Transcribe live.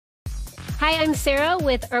Hi, I'm Sarah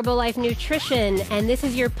with Herbalife Nutrition, and this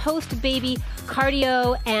is your post-baby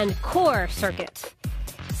cardio and core circuit.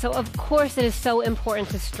 So of course it is so important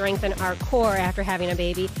to strengthen our core after having a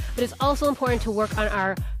baby, but it's also important to work on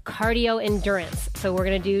our cardio endurance. So we're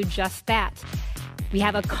going to do just that. We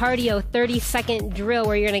have a cardio 30-second drill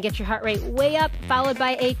where you're going to get your heart rate way up, followed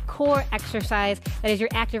by a core exercise that is your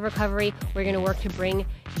active recovery. We're going to work to bring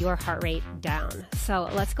your heart rate down. So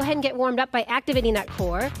let's go ahead and get warmed up by activating that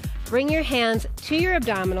core. Bring your hands to your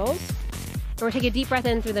abdominals, and we're taking a deep breath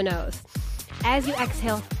in through the nose. As you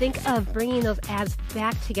exhale, think of bringing those abs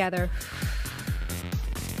back together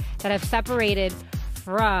that have separated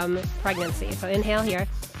from pregnancy. So inhale here.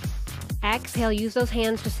 Exhale, use those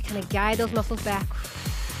hands just to kind of guide those muscles back.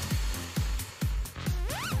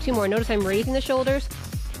 2 more. Notice I'm raising the shoulders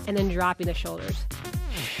and then dropping the shoulders.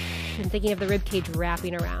 And thinking of the rib cage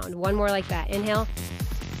wrapping around. 1 more like that. Inhale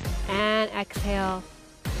and exhale.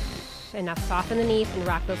 And now soften the knees and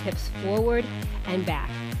rock those hips forward and back.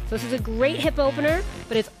 So this is a great hip opener,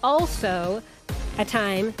 but it's also a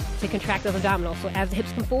time to contract those abdominals. So as the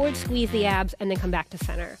hips come forward, squeeze the abs and then come back to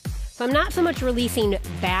center. So I'm not so much releasing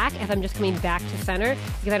back as I'm just coming back to center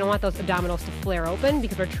because I don't want those abdominals to flare open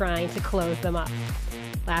because we're trying to close them up.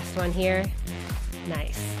 Last one here.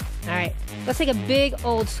 Nice. All right, let's take a big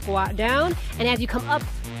old squat down, and as you come up,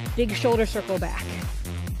 big shoulder circle back.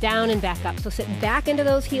 Down and back up. So sit back into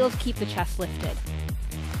those heels, keep the chest lifted.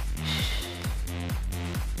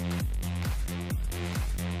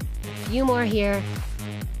 A few more here.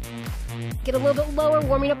 Get a little bit lower,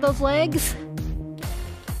 warming up those legs.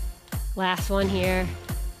 Last one here.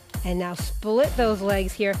 And now split those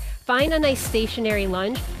legs here. Find a nice stationary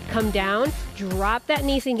lunge. Come down, drop that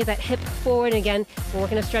knee so you can get that hip forward. And again, we're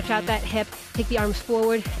working to stretch out that hip. Take the arms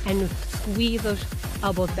forward and squeeze those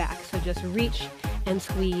elbows back. So just reach and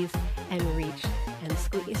squeeze and reach and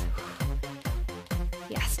squeeze.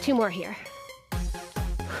 Yes, 2 more here.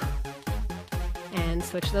 And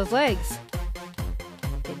switch those legs.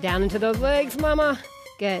 Get down into those legs, mama.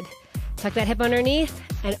 Good. Tuck that hip underneath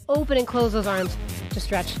and open and close those arms to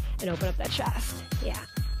stretch and open up that chest. Yeah.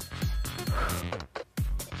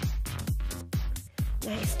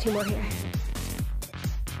 Nice, 2 more here.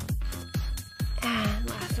 And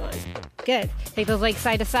last one. Good. Take those legs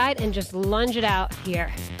side to side and just lunge it out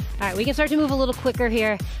here. All right, we can start to move a little quicker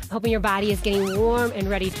here. I'm hoping your body is getting warm and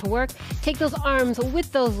ready to work. Take those arms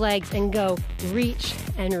with those legs and go reach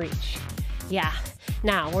and reach. Yeah.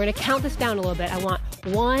 Now, we're going to count this down a little bit. I want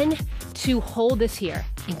 1, 2, hold this here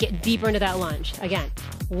and get deeper into that lunge. Again,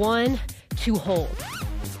 1, 2, hold.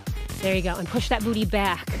 There you go. And push that booty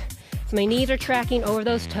back. So my knees are tracking over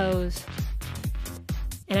those toes.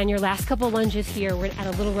 And on your last couple lunges here, we're going to add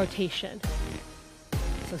a little rotation.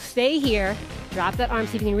 So stay here, drop that arm,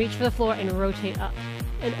 see if you can reach for the floor and rotate up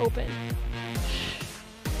and open.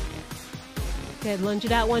 Good, lunge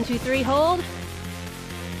it out, 1, 2, 3, hold.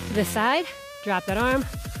 To this side, drop that arm,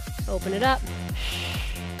 open it up.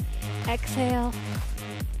 Exhale.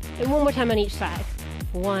 And 1 more time on each side.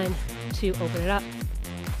 1, 2, open it up.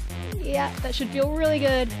 Yeah, that should feel really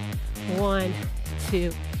good. 1,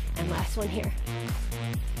 2, and last one here.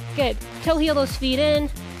 Good. Toe heel those feet in.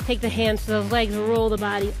 Take the hands to those legs, roll the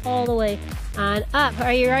body all the way on up.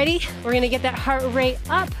 Are you ready? We're going to get that heart rate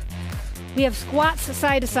up. We have squats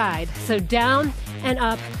side to side. So down and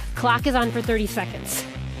up. Clock is on for 30 seconds.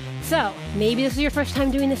 So maybe this is your first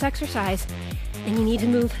time doing this exercise and you need to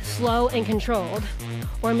move slow and controlled.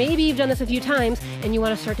 Or maybe you've done this a few times and you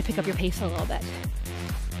want to start to pick up your pace a little bit.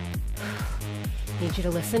 I need you to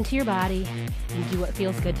listen to your body and do what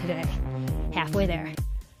feels good today. Halfway there.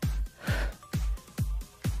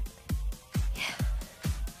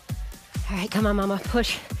 All right, come on, mama,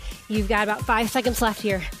 push. You've got about 5 seconds left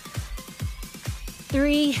here.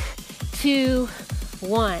 3, 2,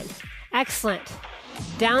 1. Excellent.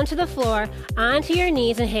 Down to the floor, onto your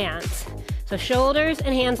knees and hands. So shoulders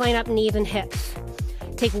and hands line up, knees and hips.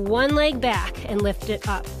 Take 1 leg back and lift it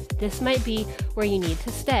up. This might be where you need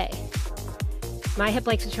to stay. My hip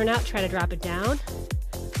likes to turn out, try to drop it down.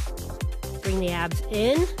 Bring the abs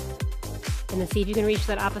in, and then see if you can reach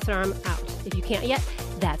that opposite arm out. If you can't yet,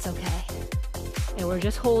 that's okay. And we're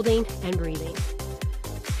just holding and breathing.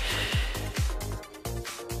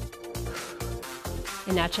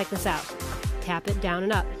 And now check this out. Tap it down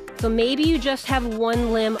and up. So maybe you just have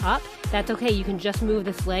 1 limb up. That's okay. You can just move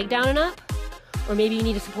this leg down and up. Or maybe you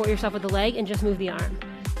need to support yourself with the leg and just move the arm.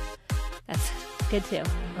 That's good too.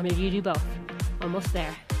 Or maybe you do both. Almost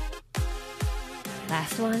there.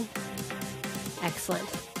 Last one. Excellent.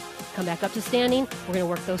 Come back up to standing. We're going to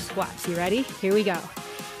work those squats. You ready? Here we go.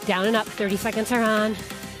 Down and up. 30 seconds are on.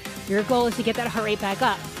 Your goal is to get that heart rate back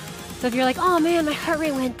up. So if you're like, oh man, my heart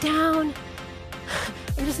rate went down,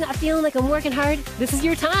 I'm just not feeling like I'm working hard, this is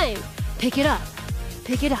your time. Pick it up.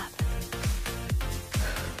 Pick it up.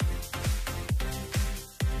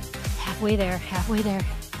 Halfway there, halfway there.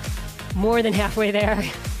 More than halfway there.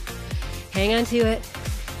 Hang on to it.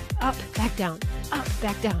 Up, back down. Up,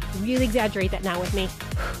 back down. Really exaggerate that now with me.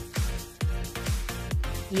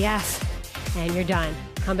 Yes. And you're done.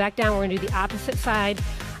 Come back down. We're going to do the opposite side.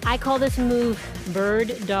 I call this move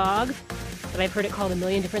bird dog, but I've heard it called a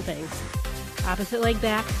million different things. Opposite leg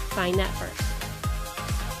back. Find that first.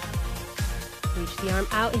 Reach the arm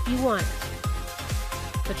out if you want.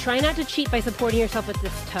 So try not to cheat by supporting yourself with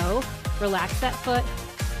this toe. Relax that foot.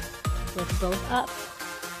 Lift both up.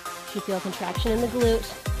 You feel a contraction in the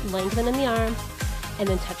glute, lengthen in the arm, and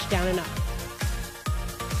then touch down and up.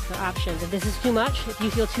 So options. If this is too much, if you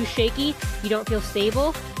feel too shaky, you don't feel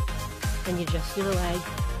stable, then you just do the leg.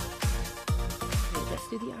 You just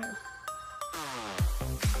do the arm.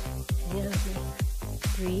 Hang on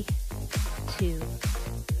with me. 3, 2,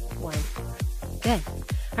 1. Good.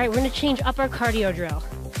 All right, we're going to change up our cardio drill.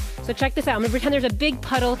 So check this out. I'm going to pretend there's a big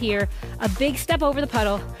puddle here, a big step over the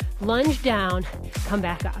puddle, lunge down, come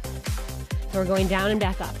back up. So we're going down and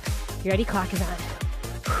back up. You ready? Clock is on.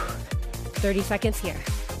 30 seconds here.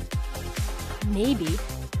 Maybe,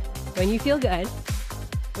 when you feel good,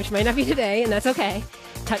 which might not be today, and that's okay,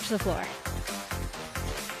 touch the floor.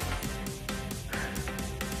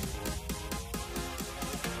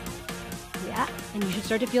 Yeah, and you should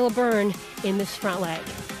start to feel a burn in this front leg,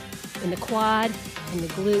 in the quad, in the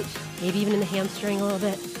glute, maybe even in the hamstring a little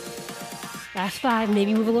bit. Last 5,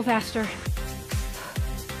 maybe move a little faster.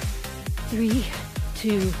 3,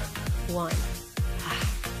 2, 1.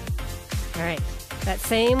 All right, that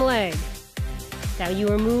same leg that you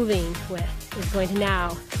were moving with is going to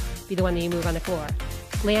now be the one that you move on the floor.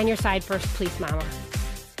 Lay on your side first, please, mama.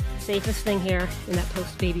 Safest thing here in that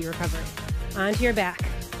post-baby recovery. Onto your back.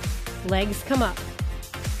 Legs come up.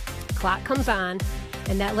 Clock comes on,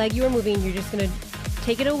 and that leg you were moving, you're just gonna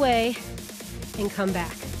take it away and come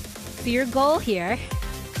back. So your goal here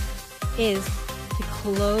is to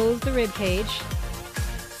close the rib cage,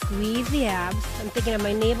 squeeze the abs. I'm thinking of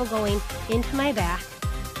my navel going into my back.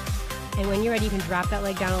 And when you're ready, you can drop that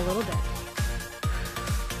leg down a little bit.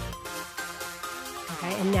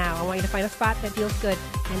 Okay, and now I want you to find a spot that feels good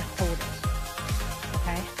and hold it.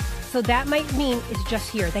 Okay, so that might mean it's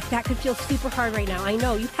just here. Like that could feel super hard right now. I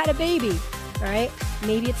know, you've had a baby, all right?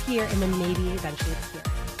 Maybe it's here, and then maybe eventually it's here.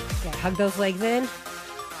 Okay, hug those legs in.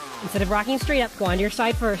 Instead of rocking straight up, go onto your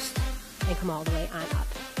side first and come all the way on up.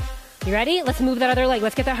 You ready? Let's move that other leg.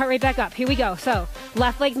 Let's get that heart rate back up. Here we go. So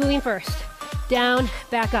left leg's moving first. Down,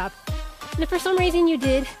 back up. And if for some reason you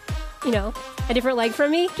did, a different leg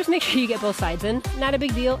from me, just make sure you get both sides in. Not a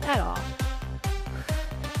big deal at all.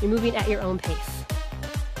 You're moving at your own pace.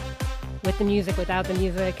 With the music, without the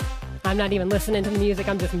music. I'm not even listening to the music.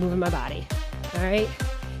 I'm just moving my body. All right?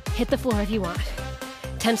 Hit the floor if you want.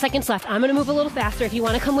 10 seconds left. I'm going to move a little faster. If you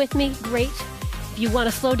want to come with me, great. If you want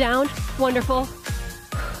to slow down, wonderful.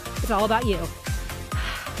 It's all about you.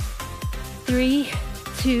 3,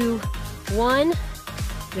 2, 1.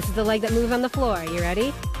 This is the leg that moves on the floor. You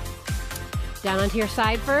ready? Down onto your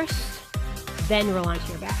side first, then roll onto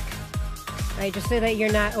your back. All right, just so that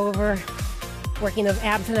you're not overworking those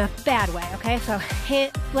abs in a bad way, okay? So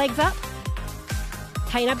legs up,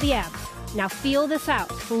 tighten up the abs. Now feel this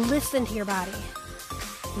out. Listen to your body.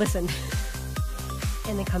 Listen.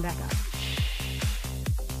 And then come back up.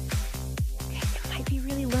 Okay, it might be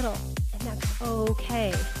really little, and that's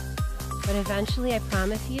okay. But eventually, I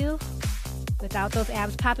promise you, without those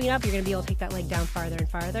abs popping up, you're going to be able to take that leg down farther and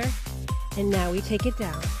farther. And now we take it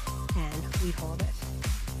down, and we hold it.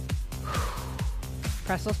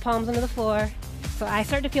 Press those palms into the floor. So I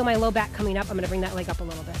start to feel my low back coming up. I'm going to bring that leg up a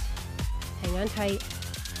little bit. Hang on tight.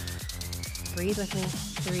 Breathe with me.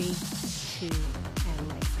 3, 2, and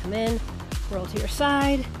legs come in. Roll to your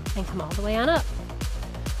side, and come all the way on up.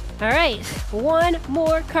 All right, one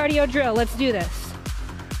more cardio drill. Let's do this.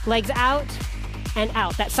 Legs out and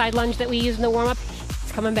out. That side lunge that we used in the warm-up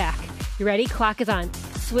is coming back. You ready? Clock is on.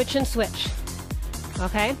 Switch and switch.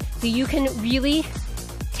 Okay? So you can really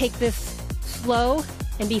take this slow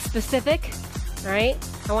and be specific. All right?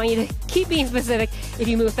 I want you to keep being specific if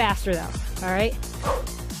you move faster though. All right?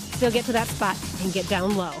 Still get to that spot and get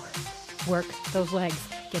down low. Work those legs.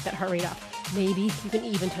 Get that heart rate up. Maybe you can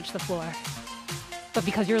even touch the floor. But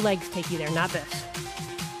because your legs take you there, not this.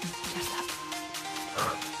 Just up.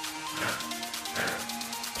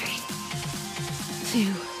 3,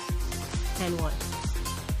 2, and 1.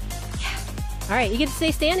 Yeah. All right, you get to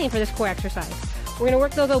stay standing for this core exercise. We're going to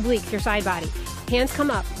work those obliques, your side body. Hands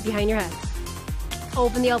come up behind your head.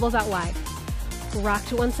 Open the elbows out wide. Rock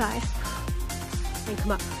to one side. And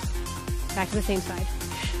come up. Back to the same side.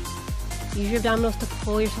 Use your abdominals to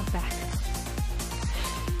pull yourself back.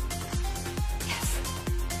 Yes.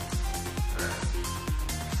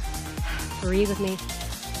 Breathe with me.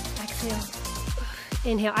 Exhale.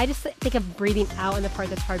 Inhale. I just think of breathing out in the part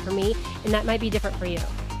that's hard for me, and that might be different for you.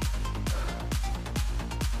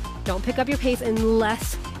 Don't pick up your pace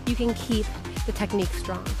unless you can keep the technique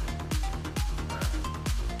strong.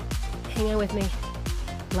 Hang on with me.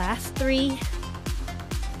 Last 3,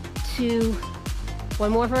 2,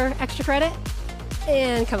 one more for extra credit,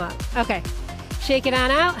 and come up. Okay, shake it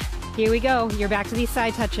on out. Here we go. You're back to these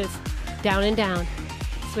side touches. Down and down.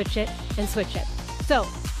 Switch it and switch it. So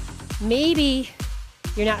maybe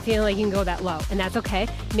you're not feeling like you can go that low, and that's okay.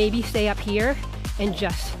 Maybe stay up here and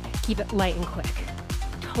just keep it light and quick.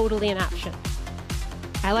 Totally an option.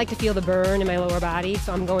 I like to feel the burn in my lower body,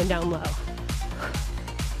 so I'm going down low.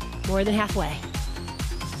 More than halfway.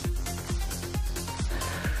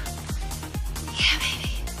 Yeah,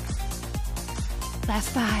 baby. Last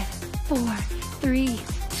 5, 4, 3,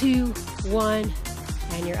 2, 1,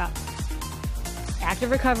 and you're up.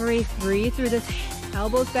 Active recovery. Breathe through this.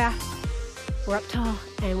 Elbows back. We're up tall,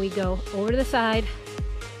 and we go over to the side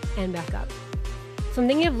and back up. So I'm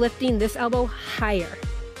thinking of lifting this elbow higher.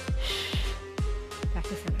 Back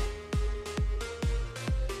to center.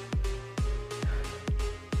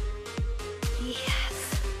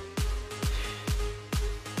 Yes.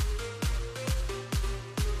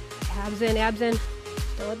 Abs in, abs in.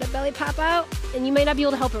 Don't let that belly pop out. And you might not be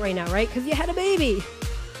able to help it right now, right? Because you had a baby.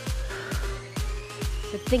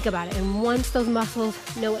 But think about it. And once those muscles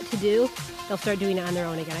know what to do, they'll start doing it on their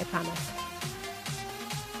own again, I promise.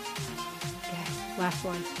 Okay, last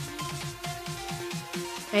one.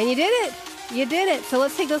 And you did it. You did it. So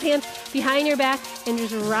let's take those hands behind your back and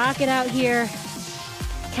just rock it out here.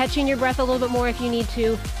 Catching your breath a little bit more if you need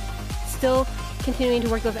to. Still continuing to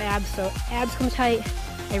work those abs. So abs come tight.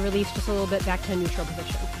 I release just a little bit back to a neutral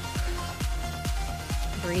position.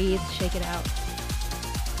 Breathe, shake it out.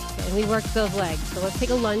 And we work those legs. So let's take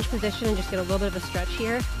a lunge position and just get a little bit of a stretch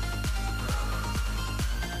here.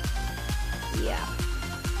 Yeah.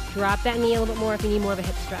 Drop that knee a little bit more if you need more of a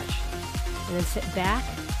hip stretch. And then sit back,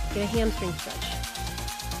 get a hamstring stretch.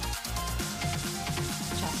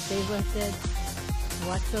 Chest stays lifted.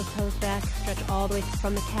 Flex those toes back. Stretch all the way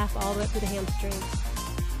from the calf all the way up to the hamstring.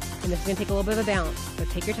 And this is going to take a little bit of a balance. So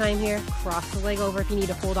take your time here. Cross the leg over if you need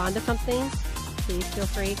to hold on to something. Please feel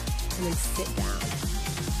free. And then sit down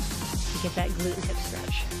to get that glute and hip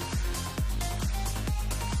stretch.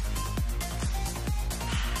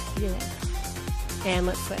 You did it. And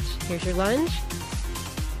let's switch. Here's your lunge.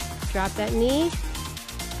 Drop that knee.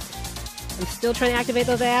 I'm still trying to activate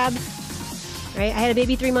those abs. Right? I had a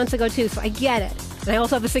baby 3 months ago too, so I get it. And I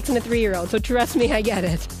also have a 6 and a 3-year-old, so trust me, I get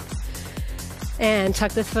it. And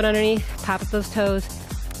tuck this foot underneath, pop up those toes,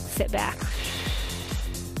 sit back.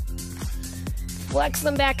 Flex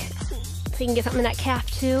them back so you can get something in that calf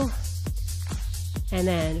too. And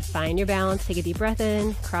then find your balance, take a deep breath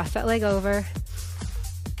in, cross that leg over,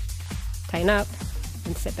 tighten up,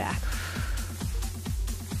 and sit back.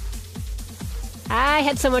 I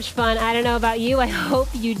had so much fun. I don't know about you. I hope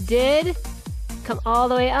you did. Come all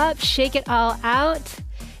the way up, shake it all out.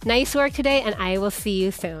 Nice work today, and I will see you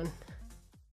soon.